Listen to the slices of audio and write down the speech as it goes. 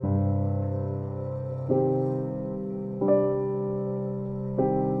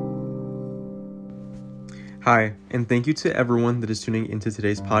Hi, and thank you to everyone that is tuning into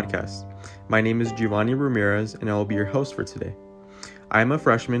today's podcast. My name is Giovanni Ramirez, and I will be your host for today. I am a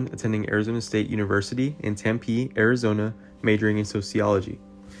freshman attending Arizona State University in Tempe, Arizona, majoring in sociology.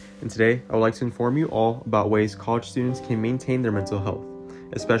 And today, I would like to inform you all about ways college students can maintain their mental health,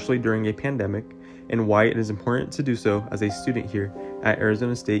 especially during a pandemic, and why it is important to do so as a student here at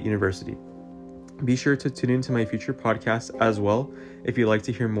Arizona State University. Be sure to tune into my future podcasts as well if you'd like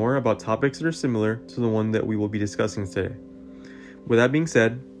to hear more about topics that are similar to the one that we will be discussing today. With that being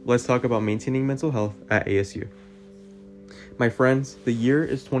said, let's talk about maintaining mental health at ASU. My friends, the year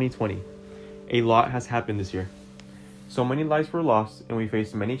is 2020. A lot has happened this year. So many lives were lost and we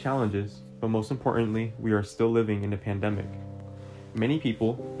faced many challenges, but most importantly, we are still living in a pandemic. Many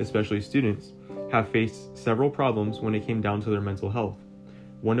people, especially students, have faced several problems when it came down to their mental health,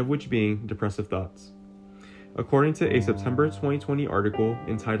 one of which being depressive thoughts. According to a September 2020 article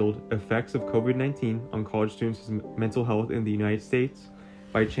entitled Effects of COVID-19 on College Students' Mental Health in the United States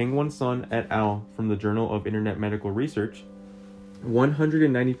by Changwon Sun et al. From the Journal of Internet Medical Research,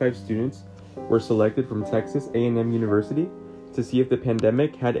 195 students were selected from Texas A&M University to see if the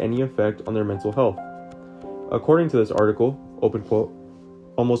pandemic had any effect on their mental health. According to this article, open quote,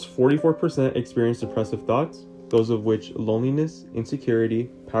 almost 44% experienced depressive thoughts, those of which loneliness, insecurity,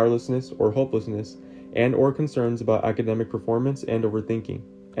 powerlessness, or hopelessness, and or concerns about academic performance and overthinking,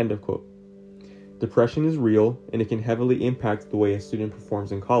 end of quote. Depression is real, and it can heavily impact the way a student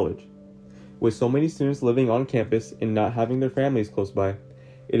performs in college. With so many students living on campus and not having their families close by,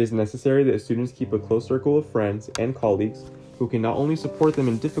 it is necessary that students keep a close circle of friends and colleagues who can not only support them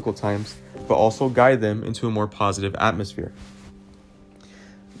in difficult times, but also guide them into a more positive atmosphere.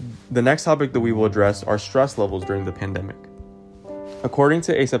 The next topic that we will address are stress levels during the pandemic. According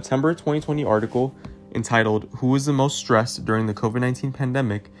to a September 2020 article entitled Who was the Most Stressed During the COVID-19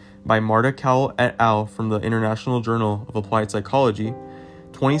 Pandemic by Marta Cowell et al. From the International Journal of Applied Psychology,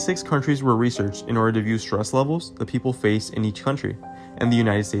 26 countries were researched in order to view stress levels that people face in each country, and the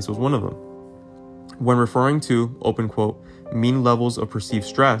United States was one of them. When referring to, open quote, mean levels of perceived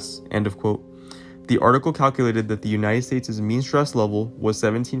stress, end of quote, the article calculated that the United States' mean stress level was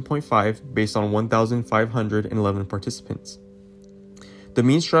 17.5 based on 1,511 participants. The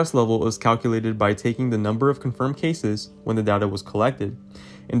mean stress level was calculated by taking the number of confirmed cases when the data was collected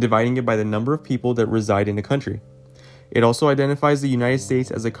and dividing it by the number of people that reside in a country. It also identifies the United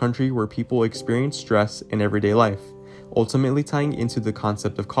States as a country where people experience stress in everyday life, ultimately tying into the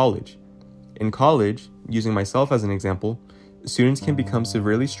concept of college. In college, using myself as an example, students can become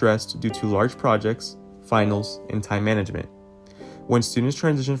severely stressed due to large projects, finals, and time management. When students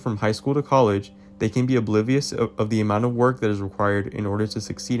transition from high school to college, they can be oblivious of the amount of work that is required in order to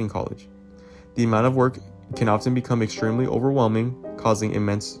succeed in college. The amount of work can often become extremely overwhelming, causing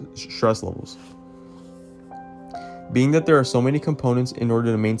immense stress levels. Being that there are so many components in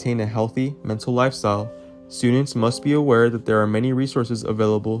order to maintain a healthy mental lifestyle, students must be aware that there are many resources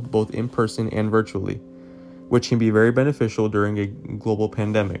available both in person and virtually, which can be very beneficial during a global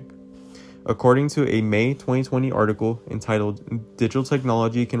pandemic. According to a May 2020 article entitled Digital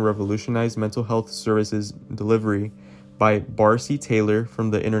Technology Can Revolutionize Mental Health Services Delivery by Barcy Taylor from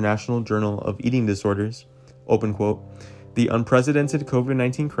the International Journal of Eating Disorders, open quote, the unprecedented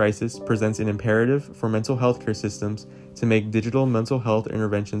COVID-19 crisis presents an imperative for mental health care systems to make digital mental health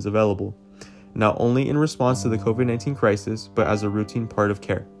interventions available, not only in response to the COVID-19 crisis, but as a routine part of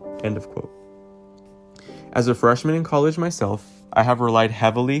care, end of quote. As a freshman in college myself, I have relied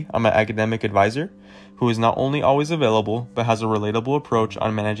heavily on my academic advisor, who is not only always available, but has a relatable approach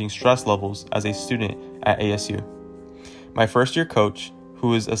on managing stress levels as a student at ASU. My first-year coach,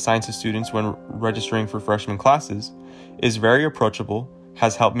 who is assigned to students when registering for freshman classes, is very approachable,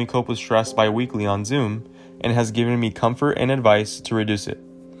 has helped me cope with stress bi-weekly on Zoom, and has given me comfort and advice to reduce it.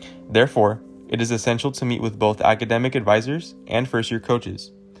 Therefore, it is essential to meet with both academic advisors and first-year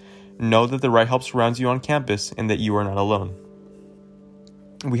coaches. Know that the right help surrounds you on campus and that you are not alone.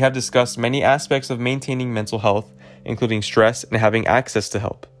 We have discussed many aspects of maintaining mental health, including stress and having access to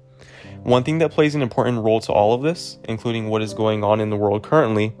help. One thing that plays an important role to all of this, including what is going on in the world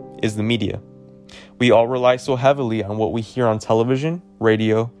currently, is the media. We all rely so heavily on what we hear on television,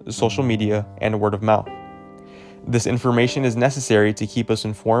 radio, social media, and word of mouth. This information is necessary to keep us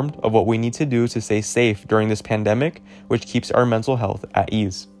informed of what we need to do to stay safe during this pandemic, which keeps our mental health at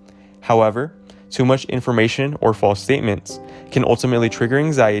ease. However, too much information or false statements can ultimately trigger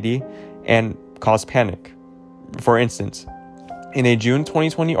anxiety and cause panic. For instance, in a June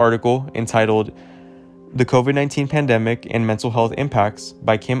 2020 article entitled The COVID-19 Pandemic and Mental Health Impacts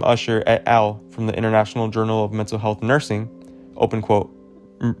by Kim Usher et al. From the International Journal of Mental Health Nursing, open quote.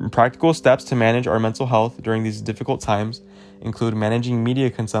 Practical steps to manage our mental health during these difficult times include managing media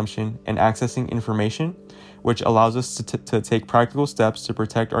consumption and accessing information, which allows us to take practical steps to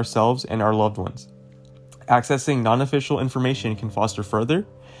protect ourselves and our loved ones. Accessing non-official information can foster further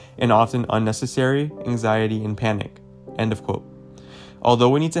and often unnecessary anxiety and panic. End of quote. Although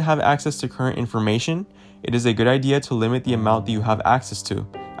we need to have access to current information, it is a good idea to limit the amount that you have access to,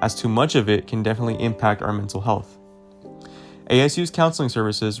 as too much of it can definitely impact our mental health. ASU's counseling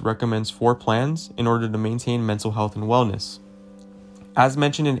services recommends 4 plans in order to maintain mental health and wellness. As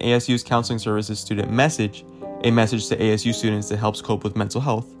mentioned in ASU's counseling services student message, a message to ASU students that helps cope with mental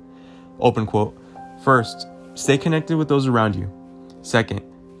health, open quote, first, stay connected with those around you. Second,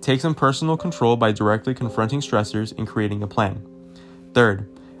 take some personal control by directly confronting stressors and creating a plan. Third,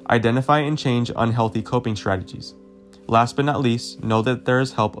 identify and change unhealthy coping strategies. Last but not least, know that there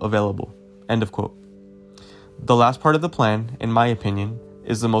is help available. End of quote. The last part of the plan, in my opinion,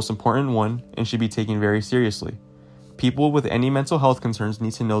 is the most important one and should be taken very seriously. People with any mental health concerns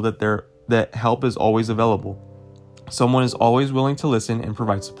need to know that help is always available. Someone is always willing to listen and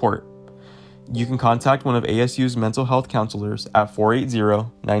provide support. You can contact one of ASU's mental health counselors at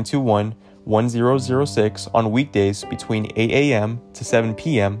 480-921-1006 on weekdays between 8 a.m. to 7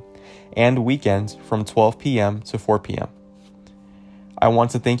 p.m. and weekends from 12 p.m. to 4 p.m. I want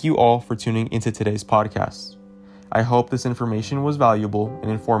to thank you all for tuning into today's podcast. I hope this information was valuable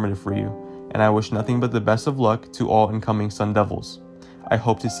and informative for you, and I wish nothing but the best of luck to all incoming Sun Devils. I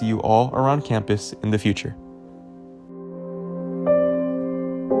hope to see you all around campus in the future.